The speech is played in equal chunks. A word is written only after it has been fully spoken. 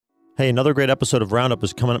Hey, another great episode of Roundup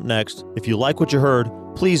is coming up next. If you like what you heard,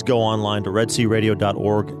 please go online to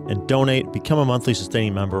redsearadio.org and donate, become a monthly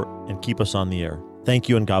sustaining member, and keep us on the air. Thank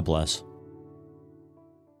you and God bless.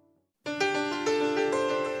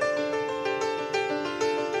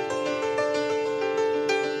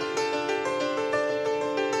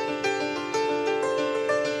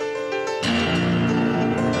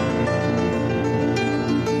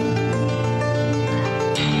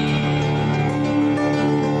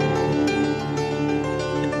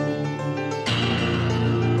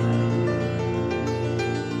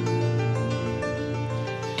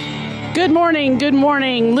 Good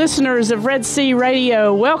morning, listeners of Red Sea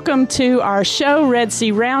Radio. Welcome to our show, Red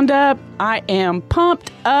Sea Roundup. I am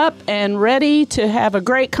pumped up and ready to have a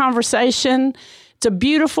great conversation. It's a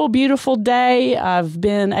beautiful, beautiful day. I've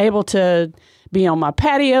been able to be on my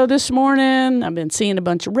patio this morning. I've been seeing a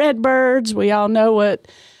bunch of redbirds. We all know what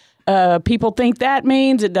people think that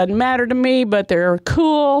means. It doesn't matter to me, but they're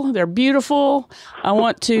cool. They're beautiful. I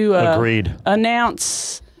want to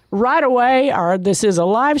announce right away, this is a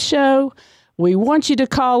live show. We want you to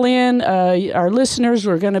call in. Our listeners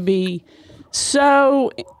are going to be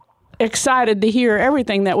so excited to hear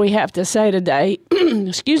everything that we have to say today.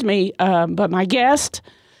 Excuse me, but my guest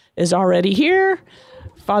is already here,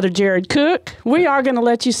 Father Jared Cook. We are going to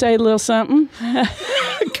let you say a little something.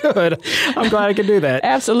 Good. I'm glad I could do that.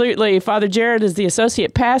 Absolutely. Father Jared is the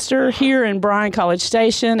associate pastor here in Bryan College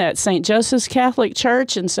Station at St. Joseph's Catholic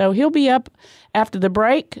Church, and so he'll be up after the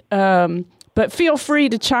break. But feel free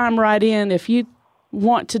to chime right in if you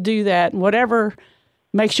want to do that. Whatever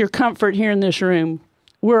makes your comfort here in this room,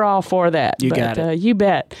 we're all for that. Got it. You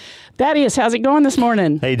bet. Thaddeus, how's it going this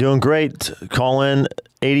morning? Hey, doing great. Call in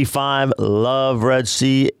 85 Love Red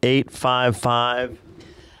Sea 855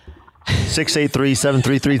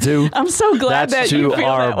 683-7332. I'm so glad That's that you to feel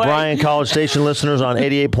our that way. Bryan College Station listeners on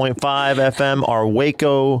 88.5 FM, our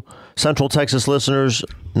Waco, Central Texas listeners,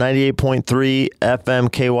 98.3 FM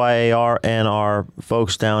KYAR, and our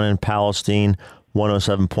folks down in Palestine,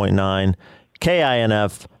 107.9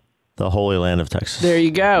 KINF, the Holy Land of Texas. There you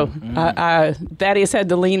go. Thaddeus had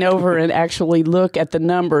to lean over and actually look at the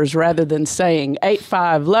numbers rather than saying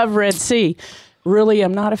 85 Love Red Sea. Really,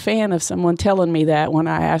 I'm not a fan of someone telling me that when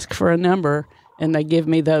I ask for a number and they give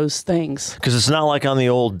me those things. Because it's not like on the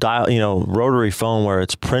old dial, rotary phone where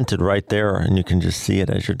it's printed right there and you can just see it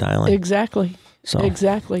as you're dialing. Exactly. So,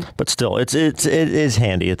 exactly. But still, it is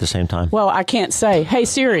handy at the same time. Well, I can't say, hey,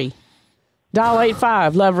 Siri, dial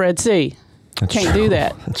 85 Love Red Sea. Can't do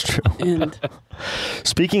that. That's true. And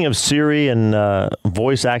speaking of Siri and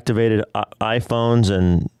voice-activated iPhones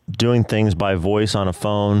and doing things by voice on a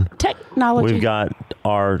phone, technology. We've got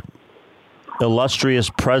our illustrious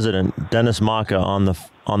president, Dennis Maka, on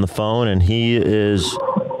the phone, and he is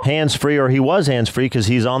hands-free, or he was hands-free because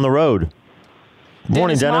he's on the road.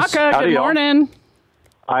 Morning, Dennis. Maka, good morning.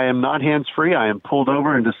 I am not hands-free. I am pulled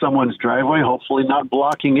over into someone's driveway, hopefully not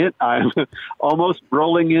blocking it. I'm almost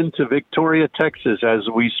rolling into Victoria, Texas as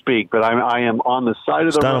we speak, but I am on the side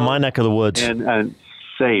of the road. Down in my neck of the woods. And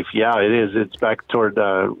safe. Yeah, it is. It's back toward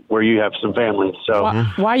where you have some family. So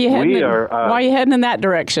why are you heading why are you heading in that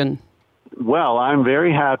direction? Well, I'm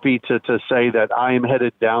very happy to say that I am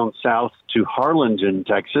headed down south to Harlingen,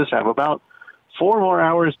 Texas. I have about 4 more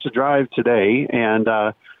hours to drive today, and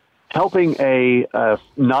helping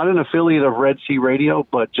not an affiliate of Red Sea Radio,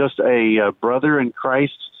 but just a brother in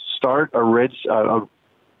Christ start a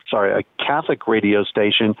Catholic radio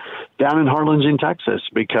station down in Harlingen, Texas,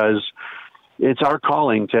 because it's our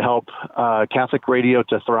calling to help Catholic radio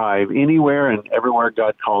to thrive anywhere and everywhere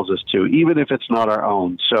God calls us to, even if it's not our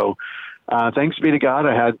own. So thanks be to God,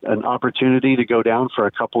 I had an opportunity to go down for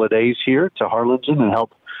a couple of days here to Harlingen and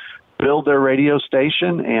help build their radio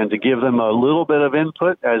station and to give them a little bit of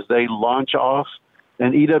input as they launch off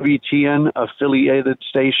an EWTN affiliated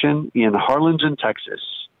station in Harlingen, Texas.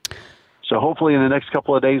 So hopefully in the next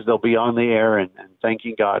couple of days they'll be on the air and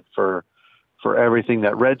thanking God for everything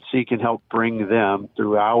that Red Sea can help bring them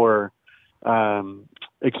through our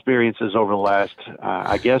experiences over the last,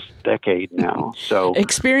 decade now. So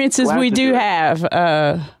experiences we do have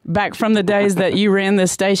back from the days that you ran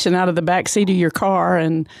this station out of the back seat of your car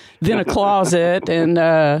and then a closet, and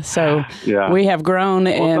we have grown.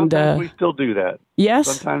 Well, and sometimes we still do that.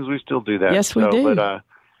 Yes, sometimes we still do that. Yes, we do. But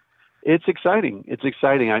it's exciting. It's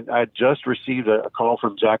exciting. I just received a call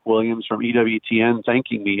from Jack Williams from EWTN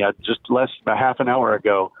thanking me just about half an hour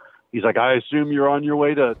ago. He's like, I assume you're on your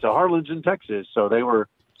way to Harlingen, Texas. So they were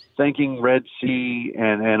thanking Red Sea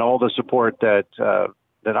and all the support that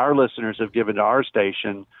our listeners have given to our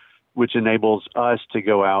station, which enables us to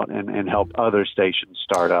go out and help other stations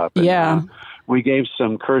start up. And, We gave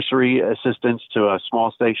some cursory assistance to a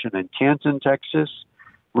small station in Canton, Texas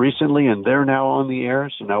recently, and they're now on the air.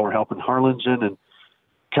 So now we're helping Harlingen, and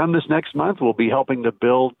come this next month, we'll be helping to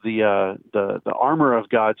build the Armor of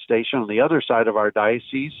God station on the other side of our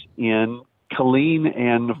diocese in Killeen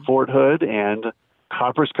and Fort Hood and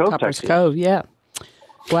Copperas Cove, Texas. Cove, yeah.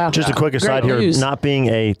 Wow. Just a quick aside here, not being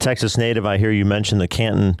a Texas native, I hear you mention the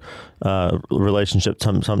Canton relationship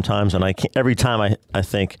sometimes, and every time I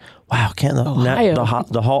think, wow, Canton,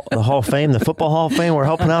 the Hall of Fame, the Football Hall of Fame, we're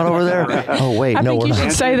helping out over there. Oh wait, I no, think we're you not.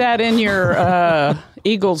 should say that in your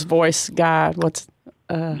Eagles voice guy. Rocco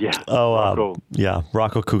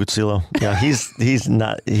Cucuzzillo. Yeah, he's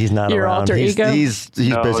not your around. Alter ego? He's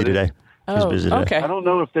busy today. He's busy today. Okay. I don't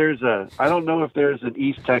know if there's an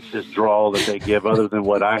East Texas drawl that they give other than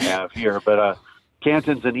what I have here, but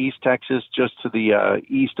Canton's in East Texas, just to the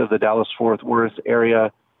east of the Dallas-Fort Worth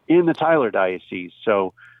area in the Tyler Diocese.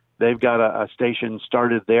 So they've got a station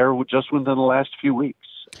started there just within the last few weeks,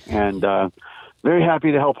 and very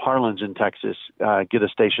happy to help Harlingen, Texas, get a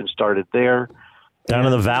station started there. Down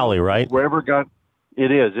in the valley, right? It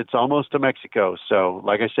is. It's almost to Mexico. So,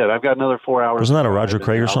 like I said, I've got another 4 hours. Wasn't that a Roger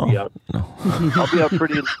Krager song? No. I'll be up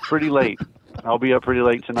pretty late. I'll be up pretty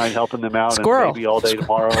late tonight helping them out, and maybe all day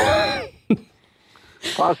tomorrow.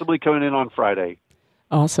 Possibly coming in on Friday.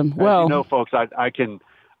 Awesome. Well, folks, I can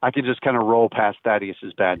just kind of roll past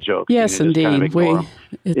Thaddeus's bad jokes. Yes, indeed. Kind of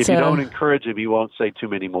if you don't encourage him, he won't say too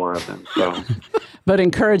many more of them. So, but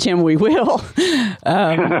encourage him, we will.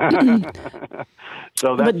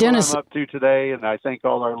 So that's what I'm up to today, and I thank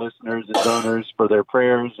all our listeners and donors for their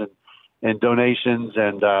prayers and donations.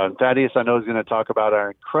 And Thaddeus, I know, is going to talk about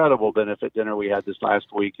our incredible benefit dinner we had this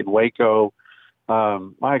last week in Waco.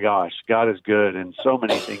 My gosh, God is good, and so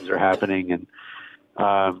many things are happening. And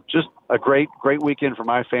just a great weekend for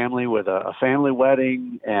my family with a family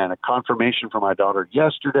wedding and a confirmation for my daughter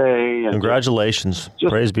yesterday. And congratulations.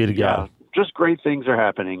 Praise be to God. Just great things are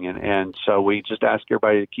happening. And so we just ask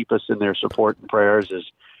everybody to keep us in their support and prayers as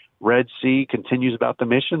Red C continues about the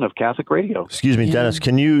mission of Catholic Radio. Excuse me, Dennis,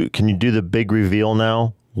 can you do the big reveal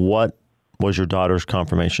now? What was your daughter's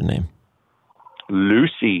confirmation name?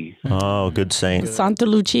 Lucy. Oh, good saint. Santa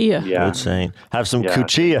Lucia. Yeah. Good saint. Have some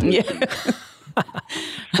cuchilla. Yeah.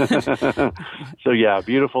 So,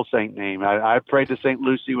 beautiful saint name. I prayed to St.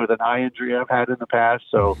 Lucy with an eye injury I've had in the past,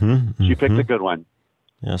 so she picked a good one.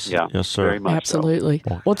 Yes, yes, sir. Very much absolutely.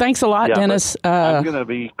 So. Well, thanks a lot, Dennis. I'm going to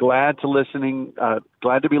be glad to be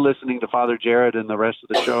listening to Father Jared and the rest of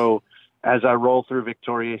the show as I roll through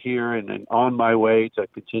Victoria here and on my way to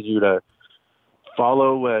continue to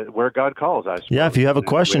follow where God calls, I suppose. Yeah, if you have a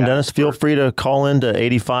question, Dennis, feel free to call in to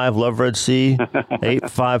 85 Love Red C,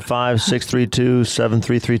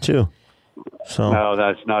 855-632-7332. So. No,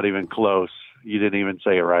 that's not even close. You didn't even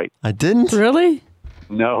say it right. I didn't? Really?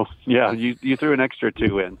 No, you threw an extra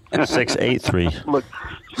 2 in. 683. Look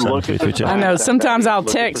at I know. Sometimes I'll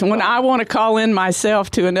text when I want to call in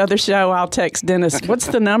myself to another show. I'll text Dennis, "What's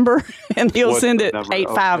the number?" And he'll send it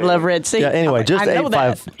 85 Love Red C. Yeah. Anyway, just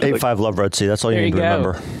 85 Love Red C. That's all you need to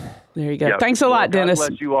remember. There you go. Thanks a lot, Dennis. God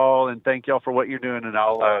bless you all, and thank y'all for what you're doing. And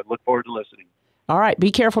I'll look forward to listening. All right.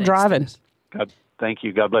 Be careful driving. Thank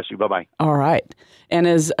you. God bless you. Bye-bye. All right. And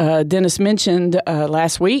as Dennis mentioned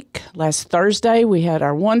last Thursday, we had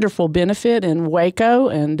our wonderful benefit in Waco,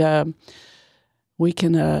 and we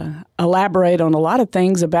can elaborate on a lot of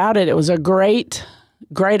things about it. It was a great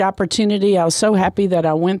opportunity. I was so happy that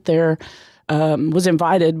I went there, was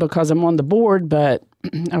invited because I'm on the board, but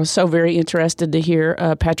I was so very interested to hear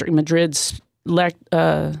Patrick Madrid's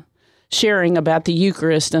sharing about the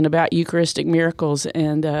Eucharist and about Eucharistic miracles.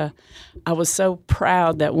 And I was so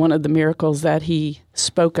proud that one of the miracles that he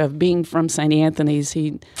spoke of, being from St. Anthony's,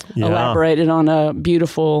 he elaborated on a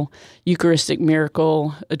beautiful Eucharistic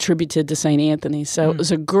miracle attributed to St. Anthony. So it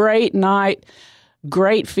was a great night,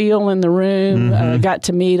 great feel in the room. Got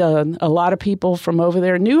to meet a lot of people from over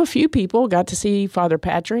there. Knew a few people. Got to see Father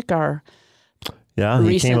Patrick, our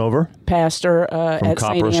he came over. Pastor at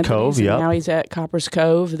St. Anthony's. Cove, Now he's at Copperas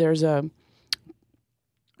Cove. There's a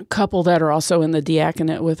couple that are also in the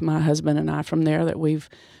diaconate with my husband and I from there that we've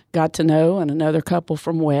got to know, and another couple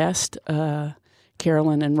from West,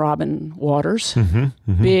 Carolyn and Robin Waters.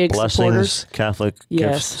 Big Blessings supporters. Catholic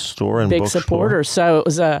gift store and big bookstore. supporters. So it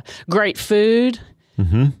was a great food,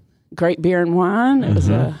 great beer and wine. It was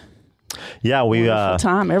a wonderful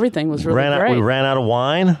time. Everything was really great. We ran out of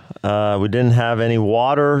wine. We didn't have any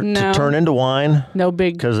water to turn into wine. No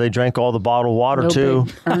big, because they drank all the bottled water too.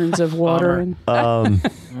 Big urns of water.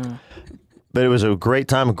 But it was a great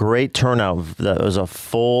time, a great turnout. That was a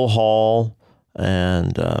full hall,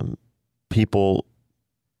 and people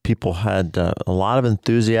people had a lot of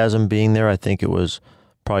enthusiasm being there. I think it was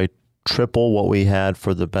probably triple what we had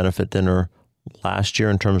for the benefit dinner last year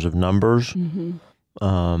in terms of numbers.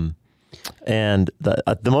 And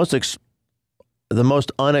the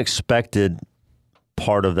most unexpected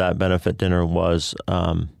part of that benefit dinner was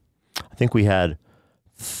I think we had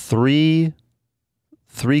three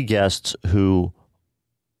guests who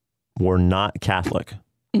were not Catholic.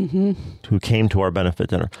 Who came to our benefit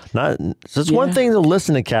dinner. It's one thing to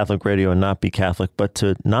listen to Catholic radio and not be Catholic, but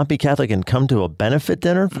to not be Catholic and come to a benefit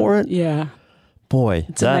dinner for it? Yeah. Boy,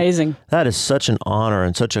 it's amazing. That is such an honor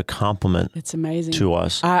and such a compliment. It's amazing to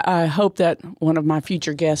us. I hope that one of my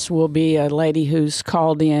future guests will be a lady who's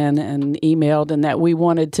called in and emailed and that we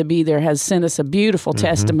wanted to be there, has sent us a beautiful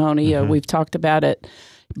testimony. We've talked about it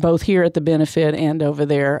both here at the benefit and over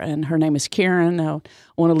there. And her name is Karen. I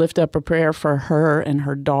want to lift up a prayer for her and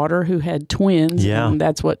her daughter who had twins. Yeah. And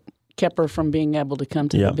that's what kept her from being able to come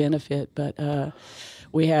to the benefit. But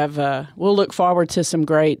we'll look forward to some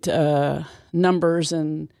great numbers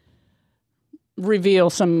and reveal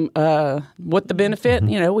some what the benefit,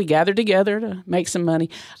 we gather together to make some money.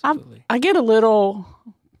 I get a little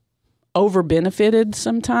over benefited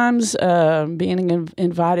sometimes being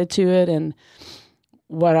invited to it, and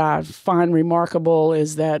what I find remarkable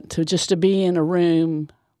is that to be in a room,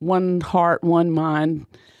 one heart, one mind,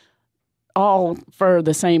 all for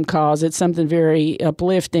the same cause. It's something very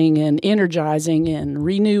uplifting and energizing and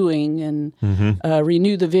renewing and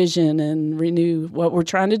renew the vision and renew what we're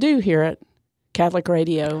trying to do here at Catholic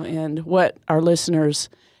Radio and what our listeners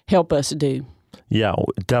help us do. Yeah,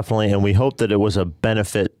 definitely. And we hope that it was a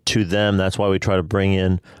benefit to them. That's why we try to bring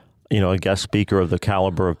in a guest speaker of the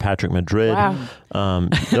caliber of Patrick Madrid. Wow.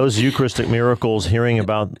 Those Eucharistic miracles, hearing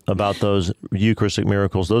about those Eucharistic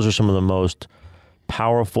miracles, those are some of the most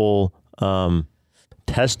powerful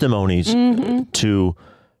testimonies to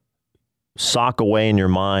sock away in your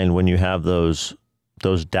mind when you have those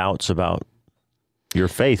doubts about your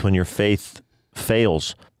faith. When your faith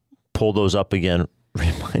fails, pull those up again.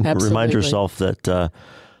 Remind yourself that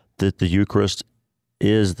the Eucharist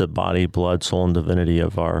is the body, blood, soul, and divinity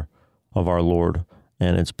of our Lord,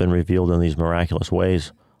 and it's been revealed in these miraculous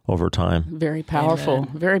ways over time. Very powerful.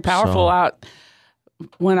 Amen. Very powerful.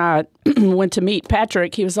 When I went to meet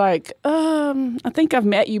Patrick, he was like, I think I've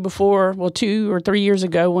met you before. Well, 2 or 3 years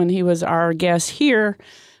ago when he was our guest here,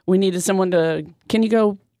 we needed someone can you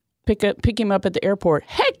go pick him up at the airport?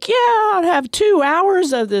 Heck yeah, I'd have 2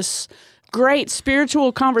 hours of this great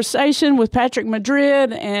spiritual conversation with Patrick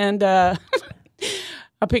Madrid, and I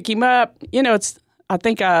pick him up. I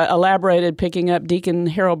think I elaborated picking up Deacon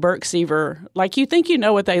Harold Berksiever. Like, you think you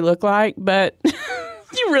know what they look like, but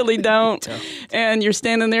you really don't. And you're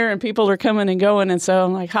standing there and people are coming and going. And so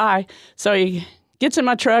I'm like, hi. So he gets in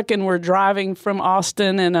my truck and we're driving from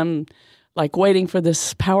Austin, and I'm like waiting for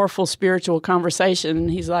this powerful spiritual conversation. And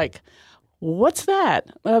he's like, what's that?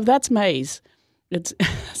 That's maize. It's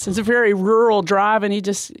a very rural drive. And he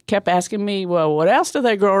just kept asking me, well, what else do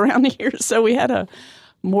they grow around here? So we had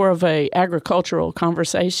more of a agricultural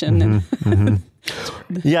conversation.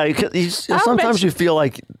 Yeah, sometimes you feel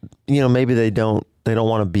like maybe they don't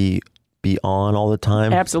want to be on all the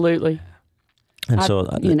time. Absolutely. And so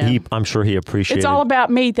I'm sure he appreciated. It's all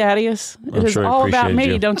about me, Thaddeus. It is all about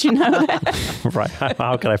me. Don't you know that? Right.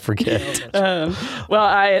 How could I forget? Well,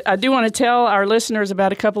 I do want to tell our listeners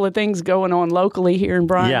about a couple of things going on locally here in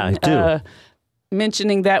Bryan. Yeah, I do.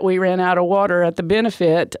 Mentioning that we ran out of water at the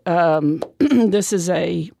benefit. This is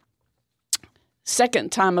a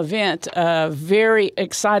second-time event. Very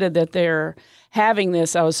excited that they're having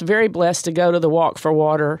this. I was very blessed to go to the Walk for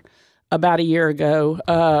Water about a year ago,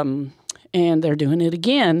 and they're doing it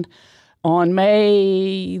again on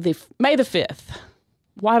May the 5th.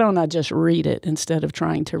 Why don't I just read it instead of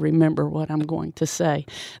trying to remember what I'm going to say?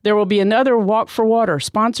 There will be another Walk for Water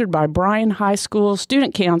sponsored by Bryan High School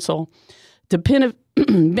Student Council to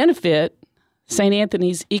benefit St.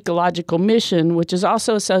 Anthony's Ecological Mission, which is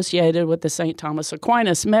also associated with the St. Thomas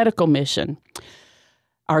Aquinas Medical Mission.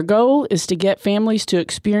 Our goal is to get families to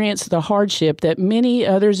experience the hardship that many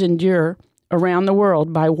others endure around the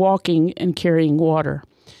world by walking and carrying water.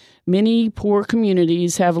 Many poor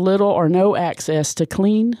communities have little or no access to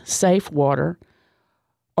clean, safe water,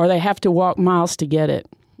 or they have to walk miles to get it.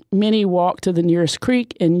 Many walk to the nearest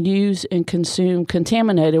creek and use and consume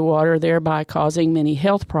contaminated water, thereby causing many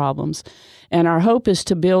health problems. And our hope is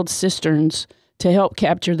to build cisterns to help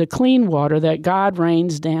capture the clean water that God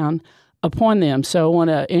rains down upon them. So I want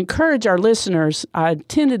to encourage our listeners. I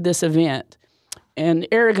attended this event and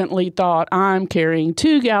arrogantly thought, I'm carrying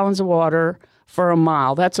 2 gallons of water for a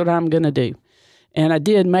mile. That's what I'm going to do. And I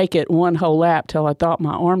did make it one whole lap till I thought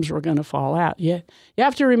my arms were going to fall out. Yeah, you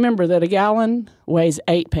have to remember that a gallon weighs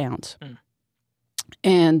 8 pounds.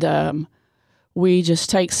 And we just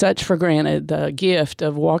take such for granted the gift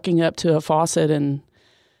of walking up to a faucet and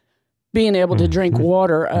being able to drink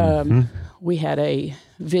water. We had a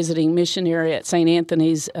visiting missionary at St.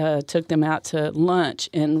 Anthony's, took them out to lunch,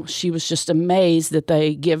 and she was just amazed that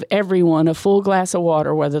they give everyone a full glass of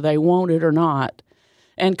water, whether they want it or not,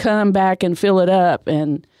 and come back and fill it up.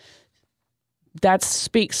 And that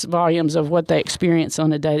speaks volumes of what they experience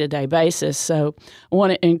on a day-to-day basis. So I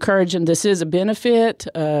want to encourage them. This is a benefit.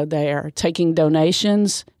 They are taking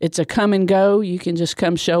donations. It's a come and go. You can just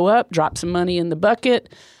come show up, drop some money in the bucket.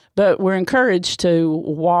 But we're encouraged to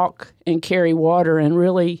walk and carry water and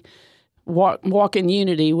really walk in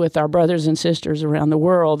unity with our brothers and sisters around the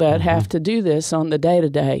world that have to do this on the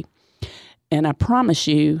day-to-day. And I promise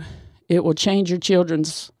you, it will change your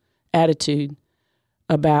children's attitude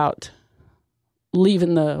about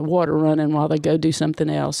leaving the water running while they go do something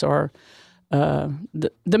else, or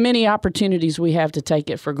the many opportunities we have to take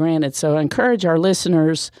it for granted. So I encourage our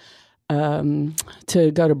listeners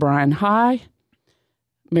to go to Bryan High,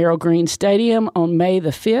 Merrill Green Stadium on May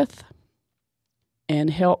the 5th and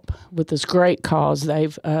help with this great cause.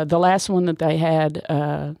 They've the last one that they had,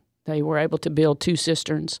 they were able to build 2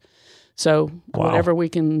 cisterns. So whatever we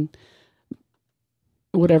can,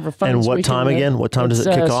 whatever funds. And what we time can again? What time does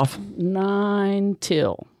it kick off? 9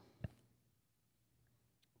 till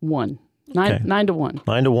 1. 9 to 1.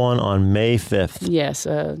 9 to 1 on May 5th. Yes,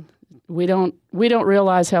 we don't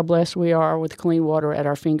realize how blessed we are with clean water at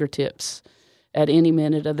our fingertips at any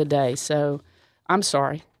minute of the day. So I'm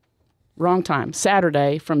sorry, wrong time.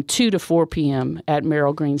 Saturday from 2 to 4 p.m. at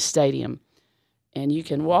Merrill Green Stadium. And you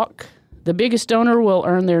can walk. The biggest donor will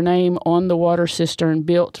earn their name on the water cistern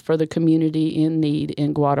built for the community in need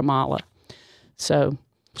in Guatemala. So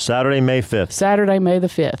Saturday, May 5th. Saturday, May the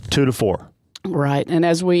 5th. 2 to 4. Right. And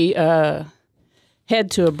as we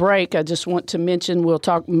head to a break, I just want to mention we'll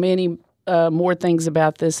talk many more things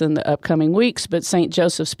about this in the upcoming weeks, but St.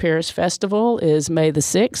 Joseph's Parish Festival is May the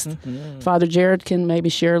 6th. Father Jared can maybe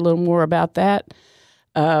share a little more about that.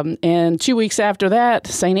 And 2 weeks after that,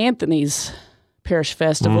 St. Anthony's Parish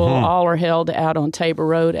Festival. All are held out on Tabor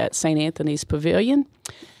Road at St. Anthony's Pavilion.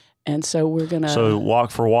 And so we're going to... So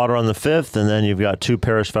walk for water on the 5th, and then you've got 2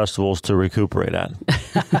 parish festivals to recuperate at.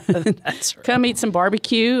 That's right. Come eat some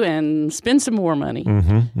barbecue and spend some more money.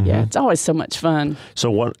 Yeah, it's always so much fun.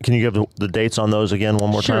 So what? Can you give the dates on those again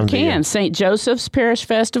one more time? Sure can. St. Joseph's Parish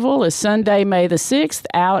Festival is Sunday, May the 6th,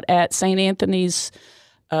 out at St. Anthony's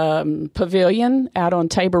Pavilion out on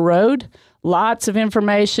Tabor Road. Lots of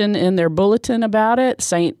information in their bulletin about it.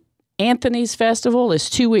 St. Anthony's Festival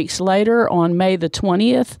is 2 weeks later on May the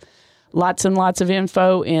 20th. Lots and lots of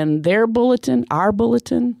info in their bulletin, our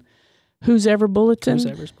bulletin, Who's Ever bulletin. Who's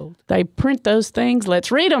Ever's bulletin. They print those things.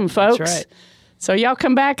 Let's read them, folks. That's right. So y'all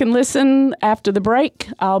come back and listen after the break.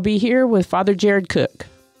 I'll be here with Father Jared Cook.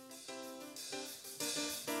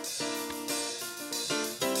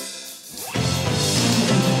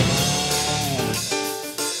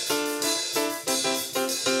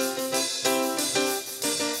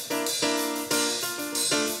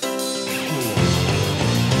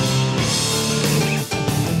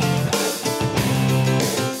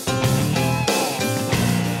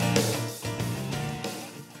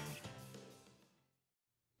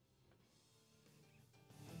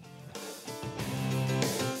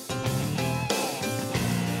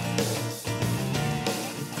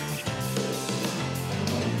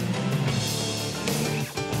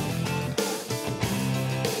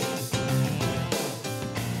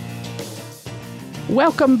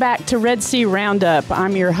 Welcome back to Red Sea Roundup.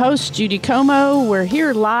 I'm your host, Judy Como. We're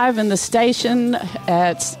here live in the station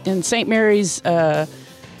in St. Mary's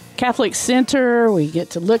Catholic Center. We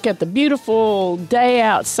get to look at the beautiful day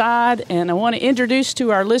outside, and I want to introduce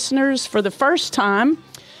to our listeners for the first time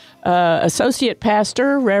Associate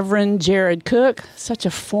Pastor, Reverend Jared Cook. Such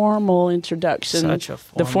a formal introduction.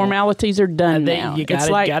 The formalities are done now. You got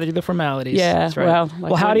to do the formalities. Yeah. That's right.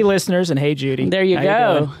 Well, howdy, listeners, and hey, Judy. There you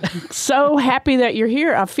go. You So happy that you're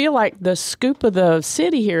here. I feel like the scoop of the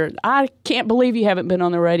city here. I can't believe you haven't been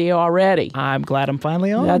on the radio already. I'm glad I'm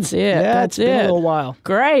finally on. That's it. Yeah, it's been a little while.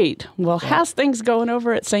 Great. Well, how's things going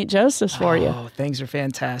over at St. Joseph's for you? Oh, things are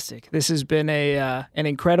fantastic. This has been an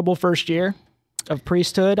incredible first year of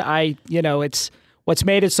priesthood. It's what's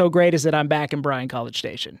made it so great is that I'm back in Bryan College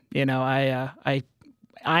Station. I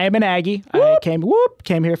am an Aggie. Whoop. I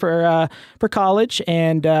came here for college,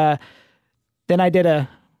 and then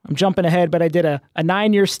I'm jumping ahead, but I did a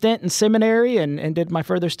 9-year stint in seminary and did my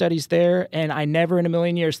further studies there. And I never in a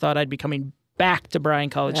million years thought I'd be coming back to Bryan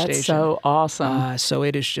College That's Station. so awesome. So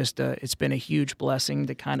it is just it's been a huge blessing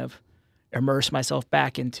to kind of immerse myself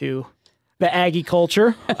back into the Aggie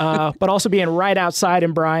culture, but also being right outside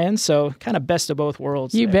in Bryan. So kind of best of both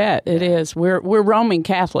worlds. You there. bet it is. We're Roman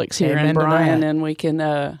Catholics here Amen in to Bryan, that. and we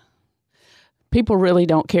can. People really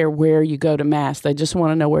don't care where you go to mass; they just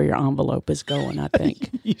want to know where your envelope is going. I think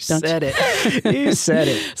You Don't said it. You said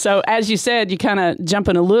it. So. As you said, you kind of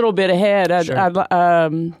jumping a little bit ahead. Sure.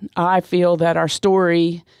 I feel that our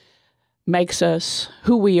story makes us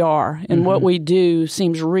who we are, and what we do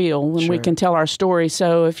seems real when we Sure. can tell our story.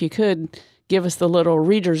 So, if you could give us the little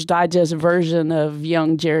Reader's Digest version of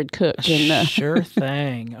young Jared Cook. And, Sure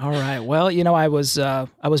thing. All right. Well, I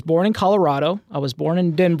was born in Colorado. I was born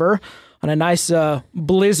in Denver on a nice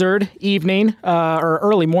blizzard evening, or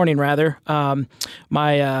early morning rather.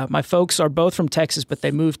 My folks are both from Texas, but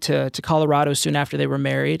they moved to Colorado soon after they were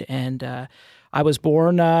married, and I was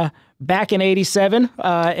born back in '87,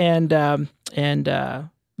 and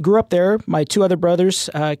grew up there. My two other brothers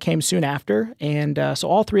came soon after, and so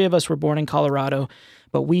all three of us were born in Colorado.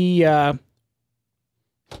 But we, are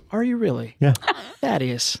you really? Yeah. That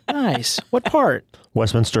is nice. What part?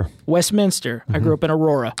 Westminster. Westminster. I grew up in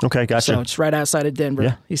Aurora. Okay, gotcha. So it's right outside of Denver.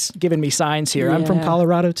 Yeah. He's giving me signs here. I'm from Yeah.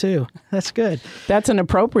 Colorado too. That's good. that's an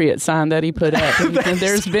appropriate sign that he put up. And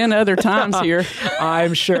there's been other times here.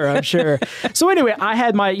 I'm sure. So anyway, I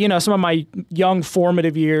had my, some of my young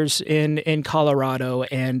formative years in Colorado,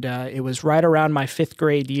 and it was right around my 5th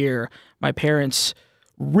grade year. My parents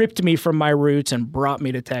ripped me from my roots and brought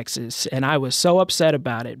me to Texas, and I was so upset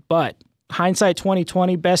about it. But hindsight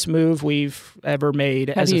 2020, best move we've ever made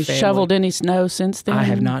Have as a you family. shoveled any snow since then? I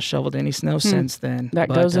have not shoveled any snow since then. That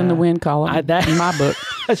but, goes in the win column in my book.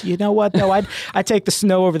 You know what though? I take the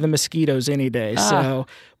snow over the mosquitoes any day. So,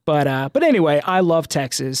 but anyway, I love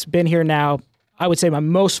Texas. Been here now. I would say my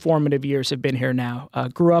most formative years have been here now.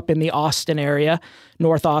 Grew up in the Austin area,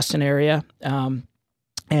 North Austin area, and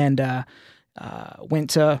went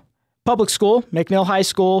to public school, McNeil High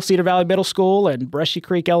School, Cedar Valley Middle School, and Brushy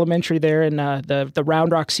Creek Elementary there in the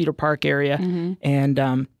Round Rock Cedar Park area,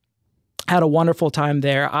 and had a wonderful time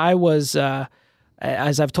there. I was,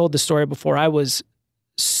 as I've told the story before, I was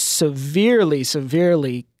severely,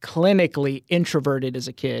 clinically introverted as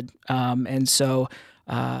a kid, and so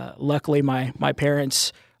luckily my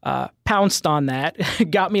parents pounced on that,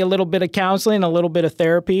 got me a little bit of counseling, a little bit of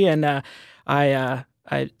therapy, and I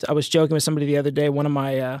was joking with somebody the other day. One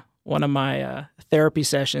of my therapy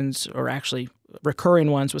sessions, or actually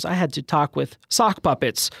recurring ones, was I had to talk with sock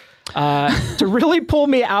puppets to really pull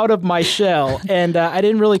me out of my shell, and I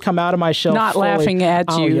didn't really come out of my shell. Not fully. laughing at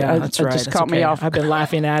Oh, you. yeah, I- that's it right. just That's caught me okay. off. I've been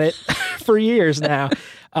laughing at it for years now.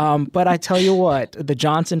 But I tell you what, the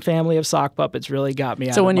Johnson family of sock puppets really got me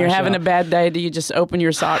out So of when my you're having shell. a bad day, do you just open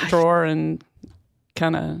your sock drawer and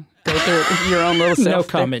kind of go through your own little self? No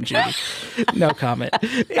comment, Judy. No comment.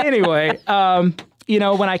 Anyway,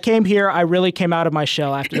 when I came here, I really came out of my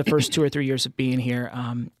shell after the first 2 or 3 years of being here.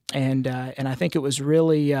 And I think it was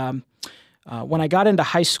really when I got into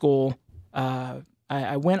high school,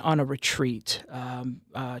 I went on a retreat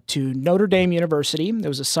to Notre Dame University. There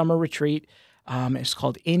was a summer retreat. It's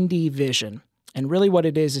called Indie Vision. And really what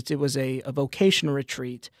it is, it was a vocational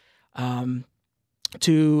retreat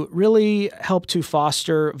to really help to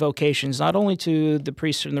foster vocations, not only to the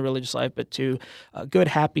priesthood and the religious life, but to good,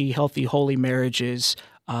 happy, healthy, holy marriages.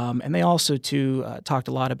 And they also talked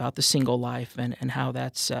a lot about the single life and how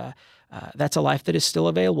that's a life that is still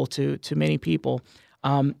available to many people.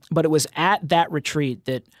 But it was at that retreat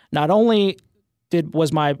that not only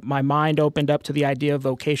was my mind opened up to the idea of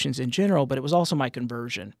vocations in general, but it was also my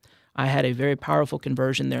conversion. I had a very powerful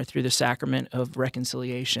conversion there through the sacrament of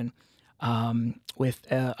reconciliation with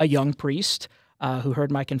a young priest who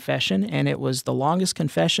heard my confession, and it was the longest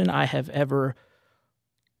confession I have ever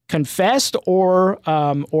confessed or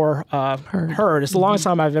heard. It's the longest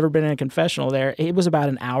time I've ever been in a confessional there. It was about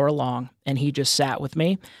an hour long, and he just sat with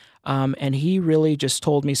me. And he really just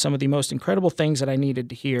told me some of the most incredible things that I needed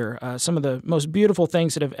to hear, some of the most beautiful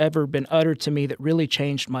things that have ever been uttered to me that really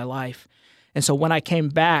changed my life. And so when I came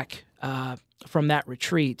back from that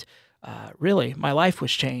retreat, really, my life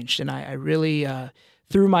was changed, and I really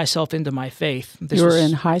threw myself into my faith. You were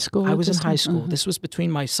in high school? I at was in this high time? school. This was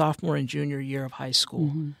between my sophomore and junior year of high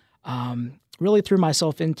school. Really threw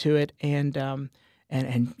myself into it, and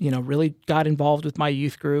really got involved with my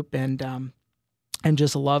youth group, and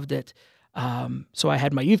just loved it. So I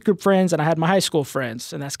had my youth group friends and I had my high school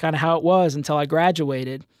friends, and that's kind of how it was until I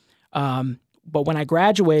graduated. But when I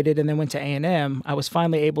graduated and then went to A&M, I was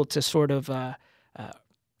finally able to sort of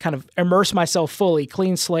kind of immerse myself fully,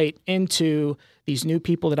 clean slate, into these new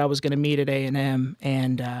people that I was going to meet at A&M,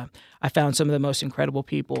 and I found some of the most incredible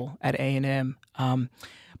people at A&M.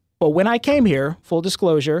 But when I came here, full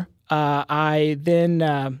disclosure, I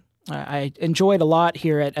enjoyed a lot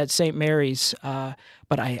here at St. Mary's,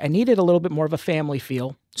 but I needed a little bit more of a family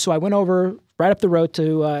feel. So I went over right up the road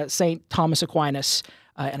to St. Thomas Aquinas,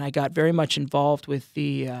 and I got very much involved with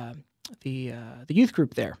the youth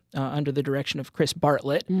group there under the direction of Chris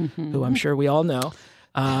Bartlett, who I'm sure we all know.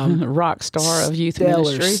 Rock star of youth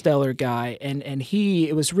ministry. Stellar guy. And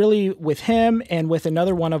it was really with him and with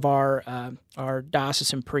another one of our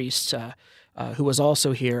diocesan priests who was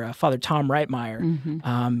also here, Father Tom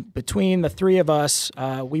Reitmeyer. Between the three of us,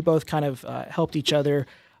 we both kind of helped each other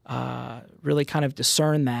really kind of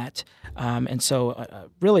discern that. And so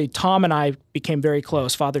really Tom and I became very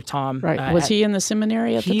close. Father Tom. Right. Was he in the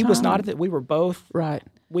seminary at the time? He was not. We were both. Right.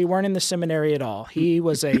 We weren't in the seminary at all. He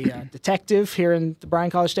was a detective here in the Bryan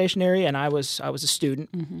College Station area, and I was a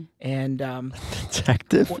student. And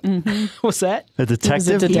Detective? what's that? A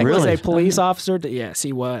detective? He was Really? a police officer. Yes,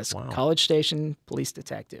 he was. Wow. College Station police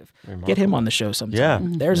detective. Get him on the show sometime. Yeah.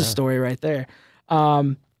 There's a story right there.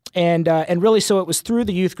 And really, so it was through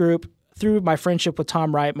the youth group, through my friendship with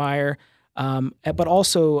Tom Reitmeyer, but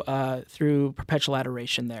also through perpetual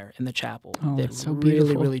adoration there in the chapel. That so really,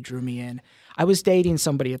 beautiful. really drew me in. I was dating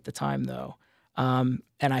somebody at the time, though, and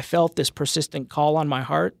I felt this persistent call on my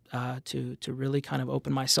heart to really kind of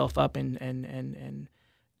open myself up and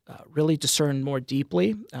really discern more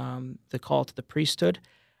deeply the call to the priesthood.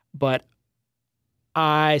 But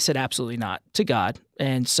I said absolutely not to God.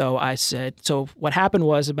 And so I said, so what happened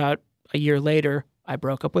was about a year later, I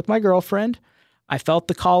broke up with my girlfriend. I felt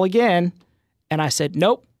the call again, and I said,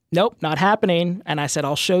 nope, not happening. And I said,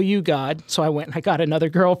 I'll show you, God. So I went and I got another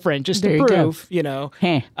girlfriend just There to you go. prove,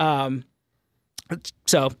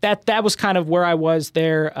 So that was kind of where I was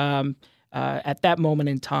there at that moment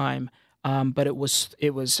in time. But it was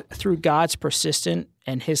through God's persistent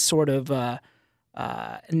and His sort of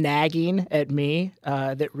nagging at me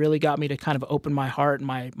that really got me to kind of open my heart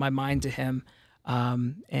and my mind to Him.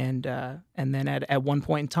 And then at one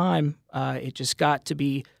point in time, it just got to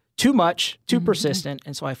be too much, too persistent,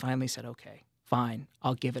 and so I finally said, okay, fine,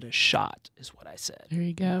 I'll give it a shot, is what I said. There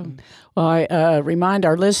you go. Well, I remind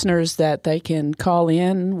our listeners that they can call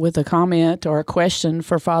in with a comment or a question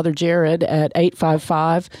for Father Jared at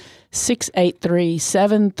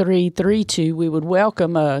 855-683-7332. We would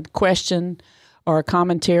welcome a question or a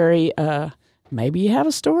commentary. Maybe you have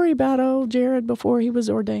a story about old Jared before he was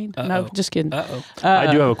ordained. No, just kidding. I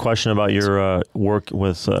do have a question about your work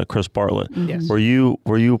with Chris Bartlett. Yes. Were you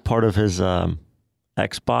part of his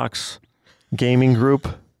Xbox gaming group?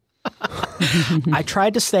 I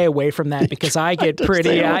tried to stay away from that because I get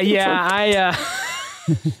pretty. What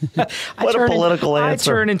a political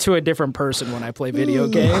answer. I turn into a different person when I play video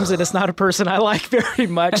games, and it's not a person I like very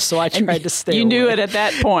much. So I tried to stay. You away. knew it at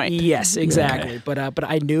that point. Yes, exactly. Yeah. But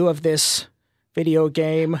I knew of this video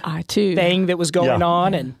game thing that was going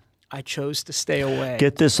on, and I chose to stay away.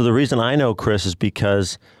 Get this. So the reason I know Chris is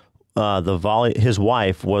because his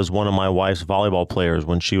wife was one of my wife's volleyball players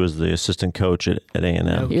when she was the assistant coach at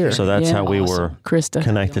A&M. So that's how we were Krista.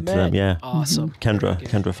 connected to them. Yeah. Awesome. Kendra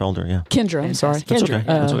Felder. Yeah. Kendra, I'm sorry. That's okay.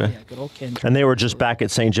 That's okay. Yeah, good old Kendra. And they were just back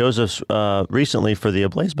at St. Joseph's recently for the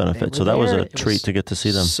Ablaze benefit. So that was a treat to get to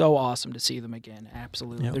see them. So awesome to see them again.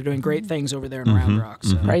 Absolutely. Yep. They're doing great things over there in Round Rock.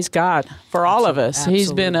 So. Praise God for all of us. Absolutely.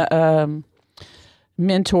 He's been a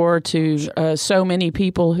mentor to so many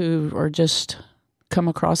people who are just come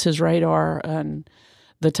across his radar, and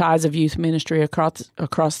the ties of youth ministry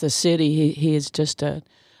across the city. He is just a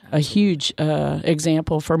huge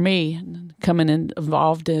example for me. Coming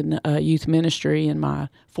involved in youth ministry in my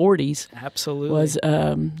 40s, absolutely, was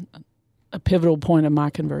a pivotal point of my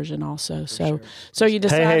conversion. Also, so you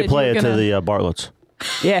decided. Hey, play it to the Bartletts.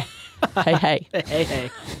 Yeah. hey. Hey.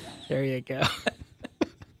 There you go.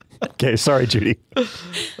 Okay, sorry, Judy.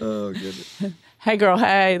 Oh goodness. Hey, girl,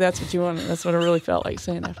 hey, that's what you want. That's what I really felt like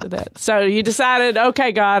saying after that. So you decided,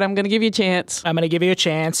 okay, God, I'm going to give you a chance. I'm going to give you a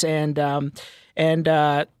chance, and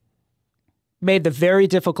made the very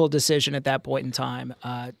difficult decision at that point in time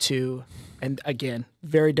and again,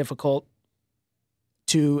 very difficult,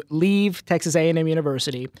 to leave Texas A&M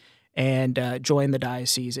University and join the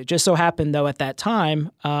diocese. It just so happened, though, at that time,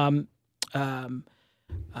 I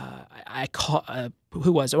call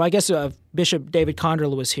who was it? Well, I guess Bishop David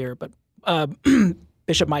Condrela was here, but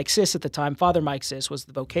Bishop Mike Siss at the time, Father Mike Siss, was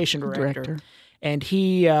the vocation director. And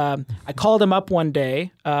I called him up one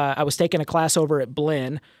day. I was taking a class over at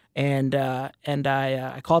Blinn, and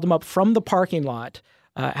I called him up from the parking lot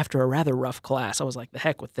after a rather rough class. I was like, the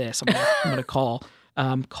heck with this. I'm going to call.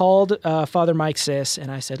 Called Father Mike Sis, and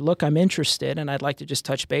I said, look, I'm interested, and I'd like to just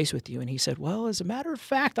touch base with you. And he said, well, as a matter of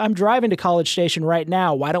fact, I'm driving to College Station right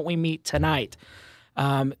now. Why don't we meet tonight?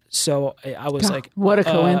 So I was like, what a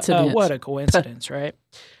coincidence. What a coincidence, right?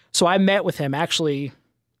 So I met with him actually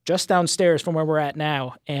just downstairs from where we're at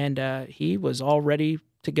now, and he was all ready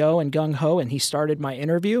to go and gung-ho, and he started my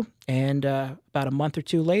interview. And about a month or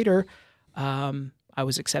two later, I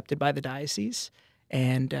was accepted by the diocese,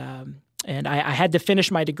 and I had to finish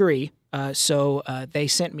my degree. So they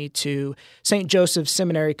sent me to St. Joseph's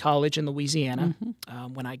Seminary College in Louisiana.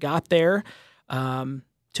 When I got there,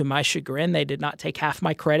 to my chagrin, they did not take half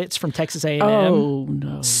my credits from Texas A&M. Oh,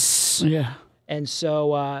 no. Yeah. And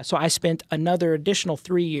so I spent another additional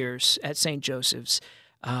 3 years at St. Joseph's,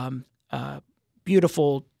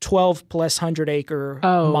 beautiful 12-plus 100-acre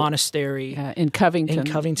monastery in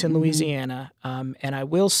Covington, Louisiana. And I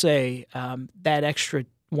will say that extra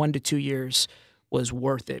 1 to 2 years was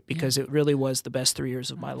worth it because it really was the best 3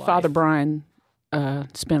 years of my life. Father Brian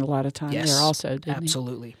spent a lot of time there also, didn't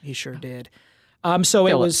absolutely. He sure did. So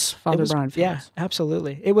Phillips, it was Father Brian Phillips. Yeah,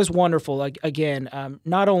 absolutely. It was wonderful. Again,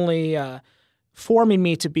 not only forming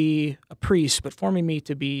me to be a priest, but forming me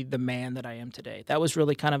to be the man that I am today. That was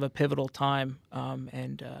really kind of a pivotal time,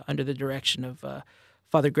 and under the direction of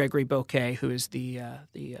Father Gregory Bouquet, who is the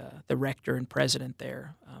rector and president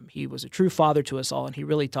there. He was a true father to us all, and he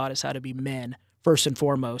really taught us how to be men first and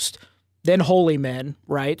foremost, then holy men,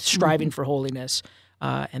 right, striving for holiness.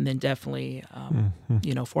 And then definitely,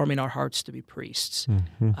 forming our hearts to be priests.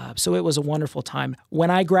 So it was a wonderful time. When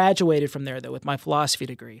I graduated from there, though, with my philosophy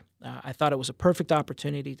degree, I thought it was a perfect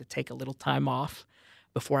opportunity to take a little time off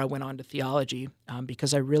before I went on to theology,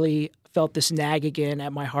 because I really felt this nag again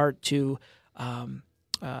at my heart to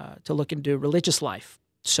look into religious life.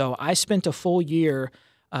 So I spent a full year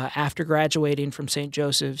after graduating from St.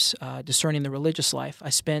 Joseph's, discerning the religious life.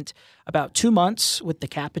 I spent about 2 months with the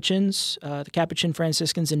Capuchins, the Capuchin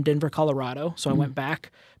Franciscans in Denver, Colorado. So I went back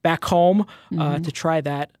home to try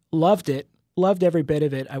that. Loved it. Loved every bit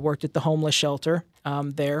of it. I worked at the homeless shelter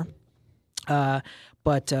there.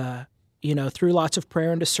 But through lots of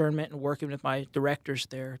prayer and discernment and working with my directors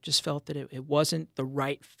there, just felt that it wasn't the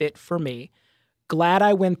right fit for me. Glad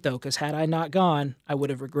I went, though, because had I not gone, I would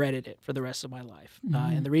have regretted it for the rest of my life.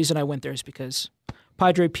 And the reason I went there is because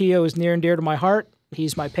Padre Pio is near and dear to my heart.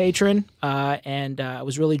 He's my patron, and I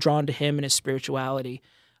was really drawn to him and his spirituality,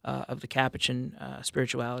 of the Capuchin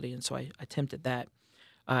spirituality, and so I attempted that.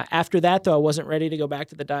 After that, though, I wasn't ready to go back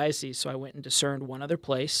to the diocese, so I went and discerned one other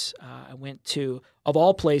place. I went to, of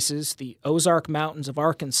all places, the Ozark Mountains of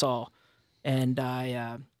Arkansas, and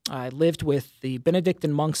I lived with the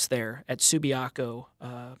Benedictine monks there at Subiaco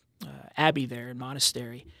Abbey there in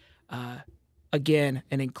monastery. Again,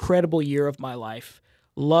 an incredible year of my life.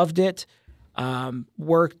 Loved it.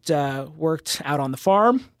 Worked out on the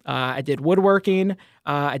farm. I did woodworking.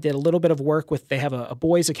 I did a little bit of work with, they have a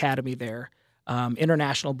boys' academy there,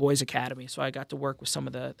 International Boys Academy. So I got to work with some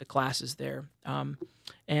of the classes there.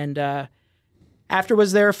 After I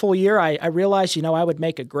was there a full year, I realized, I would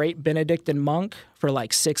make a great Benedictine monk for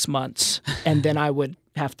like 6 months, and then I would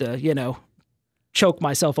have to, choke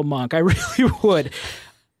myself a monk. I really would.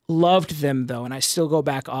 Loved them, though, and I still go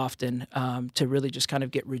back often to really just kind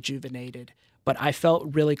of get rejuvenated. But I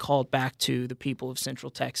felt really called back to the people of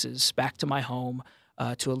Central Texas, back to my home,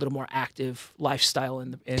 to a little more active lifestyle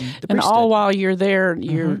in the priesthood. And all while you're there,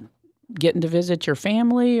 you're getting to visit your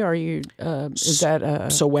family? Or you is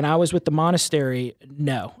that so when I was with the monastery,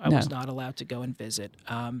 no, I was not allowed to go and visit.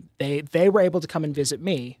 They were able to come and visit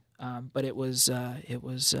me, but I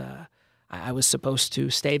was supposed to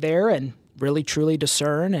stay there and really truly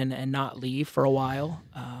discern and not leave for a while.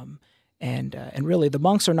 And really, the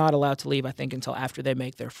monks are not allowed to leave, I think, until after they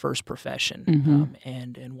make their first profession.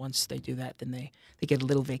 And once they do that, then they get a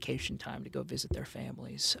little vacation time to go visit their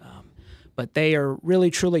families. But they are really,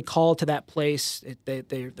 truly called to that place.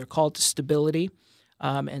 They're called to stability.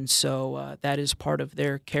 And so that is part of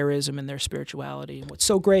their charism and their spirituality. And what's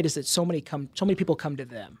so great is that so many people come to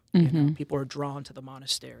them. People are drawn to the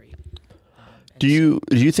monastery. Do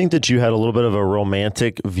you think that you had a little bit of a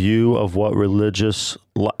romantic view of what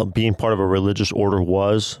being part of a religious order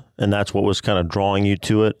was, and that's what was kind of drawing you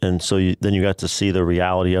to it, and so then you got to see the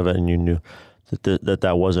reality of it, and you knew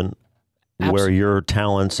that wasn't where your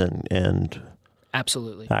talents and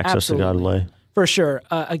absolutely access to God lay? For sure.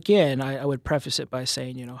 Again, I would preface it by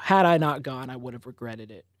saying, had I not gone, I would have regretted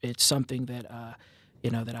it. It's something that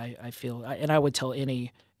that I feel, and I would tell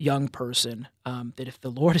any young person that if the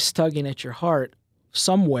Lord is tugging at your heart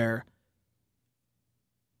somewhere,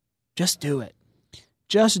 just do it.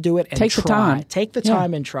 just do it and Take try. the time. Take the Yeah.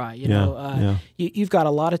 time and try. You've got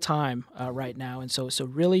a lot of time right now, and so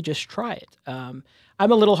really just try it. I'm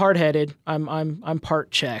a little hard-headed. I'm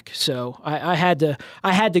part Czech, so I had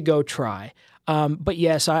to go try. But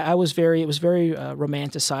yes, it was very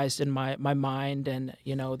romanticized in my mind, and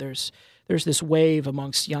there's this wave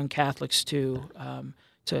amongst young Catholics to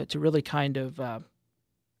really kind of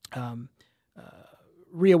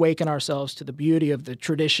reawaken ourselves to the beauty of the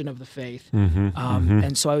tradition of the faith.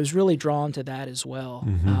 And so I was really drawn to that as well.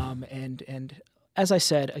 And as I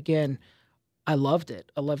said, again, I loved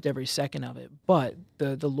it. I loved every second of it. But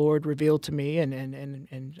the Lord revealed to me,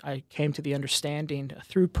 and I came to the understanding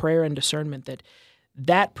through prayer and discernment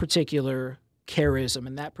that particular charism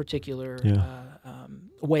and that particular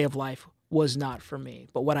way of life was not for me.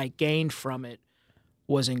 But what I gained from it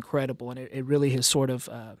was incredible, and it really has sort of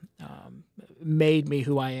made me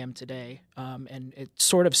who I am today. And it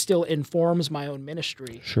sort of still informs my own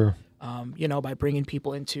ministry. Sure. By bringing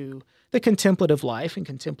people into the contemplative life and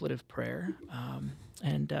contemplative prayer.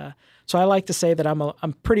 So I like to say that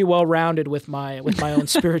I'm pretty well rounded with my own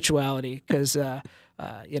spirituality, because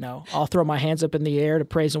I'll throw my hands up in the air to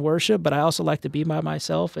praise and worship, but I also like to be by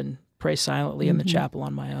myself and pray silently in the chapel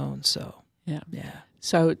on my own. So yeah.